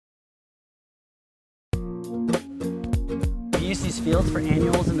these fields for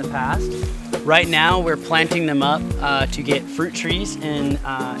annuals in the past. Right now we're planting them up to get fruit trees in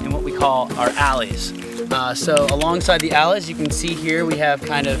what we call our alleys. So alongside the alleys, you can see here we have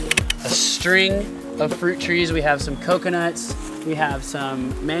kind of a string of fruit trees. We have some coconuts, we have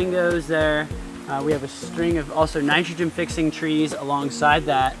some mangoes there. We have a string of also nitrogen fixing trees alongside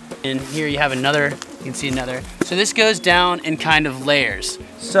that. And here you have another, you can see another. So this goes down in kind of layers.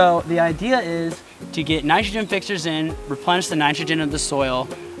 So the idea is to get nitrogen fixers in, replenish the nitrogen of the soil,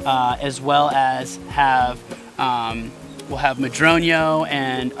 as well as have, we'll have madronio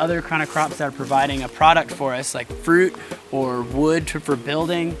and other kind of crops that are providing a product for us, like fruit or wood for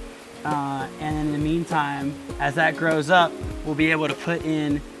building. And in the meantime, as that grows up, we'll be able to put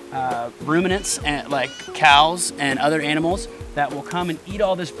in ruminants and like cows and other animals that will come and eat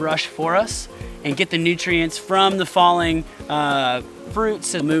all this brush for us and get the nutrients from the falling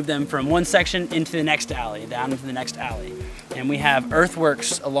fruits and move them from one section into the next alley, down into the next alley. And we have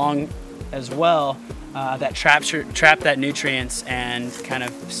earthworks along as well that trap that nutrients and kind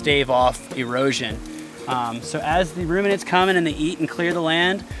of stave off erosion. So as the ruminants come in and they eat and clear the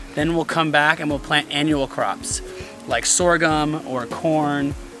land, then we'll come back and we'll plant annual crops like sorghum or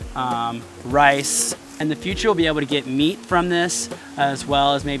corn, rice. In the future we'll be able to get meat from this, as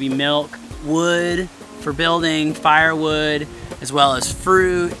well as maybe milk, wood for building, firewood, as well as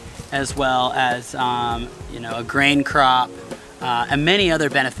fruit, as well as you know, a grain crop, and many other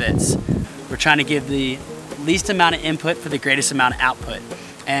benefits. We're trying to give the least amount of input for the greatest amount of output.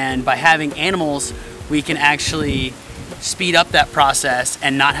 And by having animals, we can actually speed up that process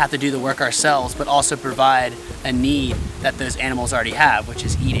and not have to do the work ourselves, but also provide a need that those animals already have, which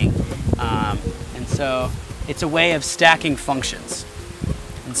is eating. And so it's a way of stacking functions.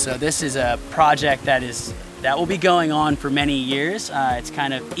 And so this is a project that will be going on for many years. It's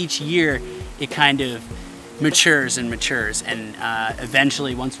kind of each year it kind of matures and matures, and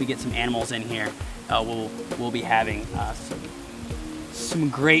eventually once we get some animals in here, we'll be having some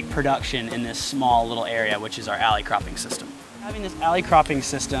great production in this small little area, which is our alley cropping system. Having this alley cropping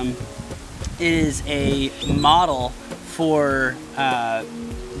system is a model for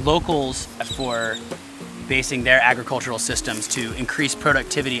locals for basing their agricultural systems to increase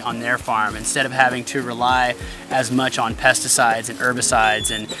productivity on their farm instead of having to rely as much on pesticides and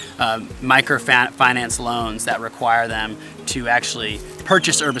herbicides and microfinance loans that require them to actually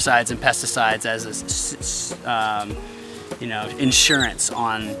purchase herbicides and pesticides as a you know, insurance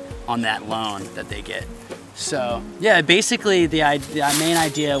on that loan that they get. So yeah, basically the main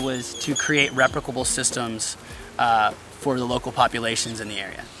idea was to create replicable systems for the local populations in the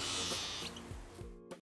area.